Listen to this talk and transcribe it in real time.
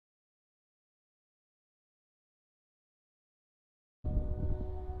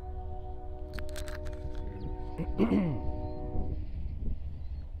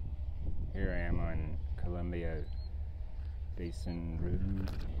Here I am on Columbia Basin Road.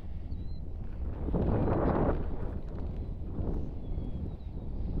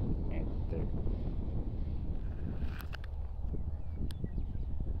 And there.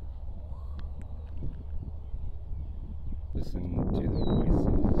 Listen to the voices.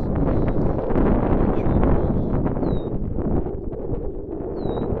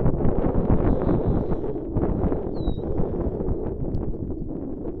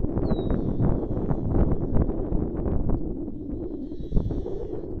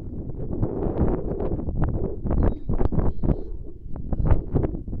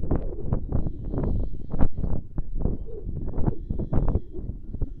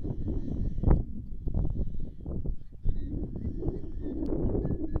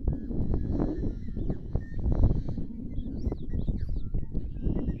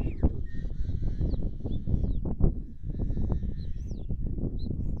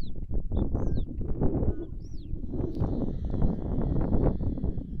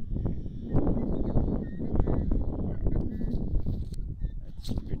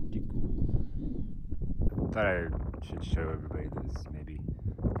 I thought I should show everybody this maybe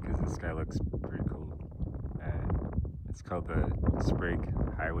because this guy looks pretty cool. It's called the Sprague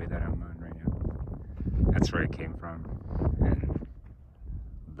Highway that I'm on right now. That's where I came from, and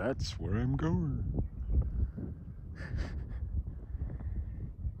that's where I'm going.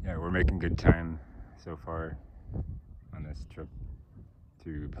 Yeah, we're making good time so far on this trip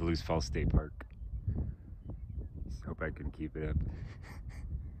to Palouse Falls State Park. Just hope I can keep it up.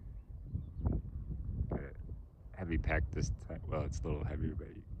 Heavy pack this time. Well, it's a little heavier, but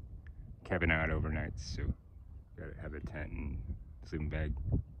camping out overnight, so gotta have a tent and sleeping bag.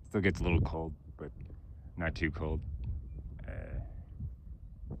 Still gets a little cold, but not too cold. I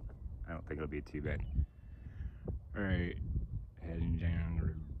don't think it'll be too bad. All right, heading down the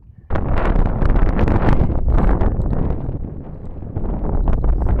road.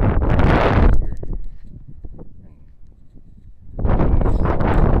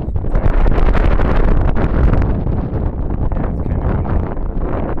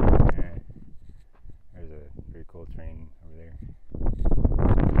 Train over there.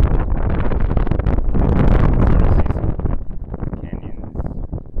 Canyons.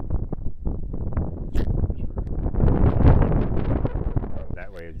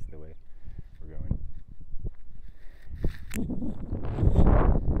 That way is the way we're going.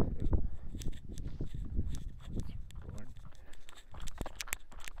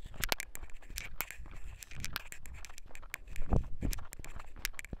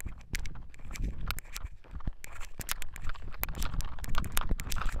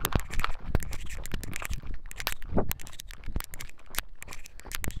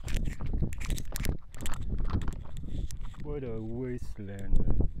 What a wasteland.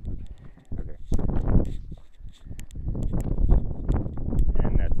 Okay.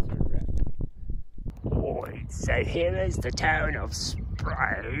 And that's a wrap. Alright, so here is the town of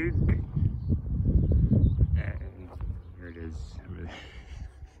Sprague. And here it is over there.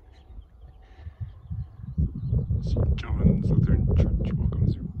 St. John's Lutheran Church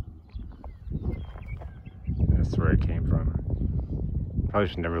welcomes you. That's where I came from. Probably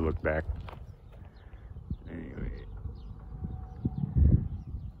should never look back. Anyway.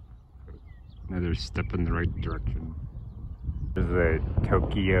 Another step in the right direction. There's the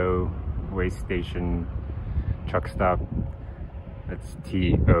Tokyo Way Station truck stop. That's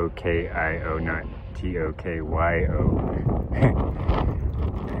T-O-K-I-O, not T-O-K-Y-O.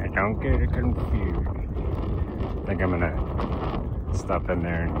 Don't get it confused. I think I'm gonna stop in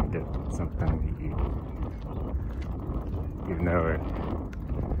there and get something to eat. Even though it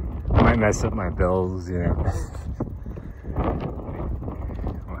might mess up my bills, you know.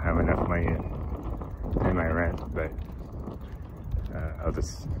 Won't have enough money to pay my rent, but I'll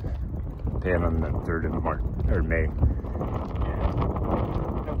just pay them on the 3rd of March or May. Yeah,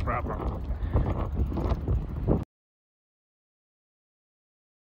 no problem.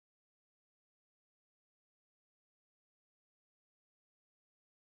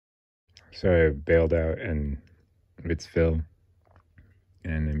 So I bailed out in Ritzville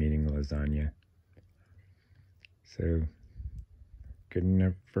and I'm eating lasagna. So good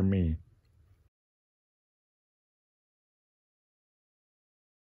enough for me.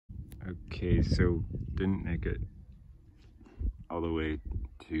 Okay, so didn't make it all the way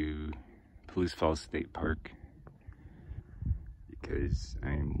to Palouse Falls State Park because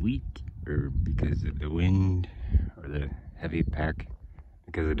I'm weak, or because of the wind, or the heavy pack,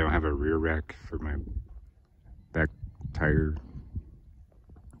 because I don't have a rear rack for my back tire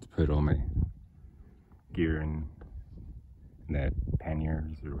to put all my gear and the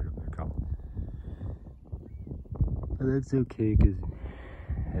panniers or whatever they're called. But that's okay, because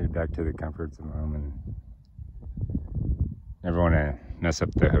I headed back to the comforts of home and never want to mess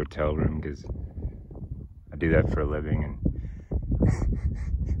up the hotel room, because I do that for a living, and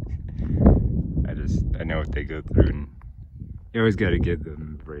I know what they go through, and you always got to give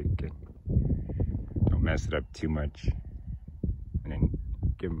them a break and don't mess it up too much, and then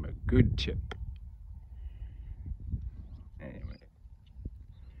give them a good tip. Anyway,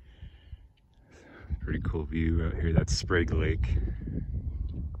 pretty cool view out here. That's Sprague Lake,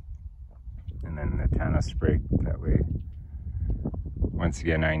 and then the town of Sprague that way. Once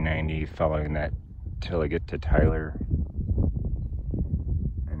again, I-90, following that till I get to Tyler,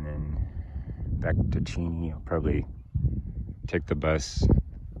 and then back to Cheney. I'll probably take the bus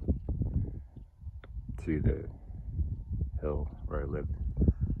to the hill where I live.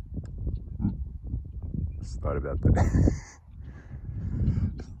 Just thought about that.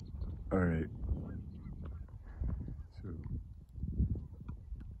 Alright. So,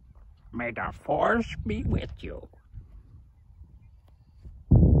 may the force be with you.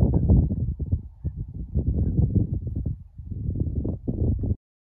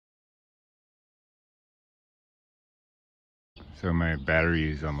 So my battery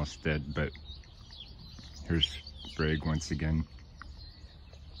is almost dead, but here's Sprague once again.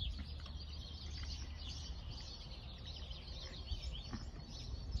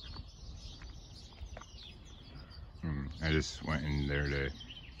 I just went in there to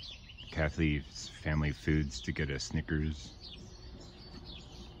Kathy's Family Foods to get a Snickers,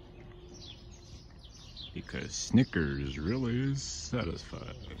 because Snickers really is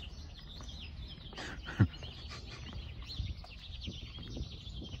satisfying.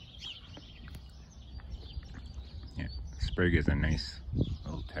 Yeah, Sprague is a nice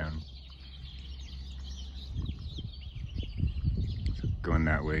little town. So going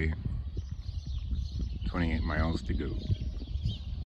that way, 28 miles to go.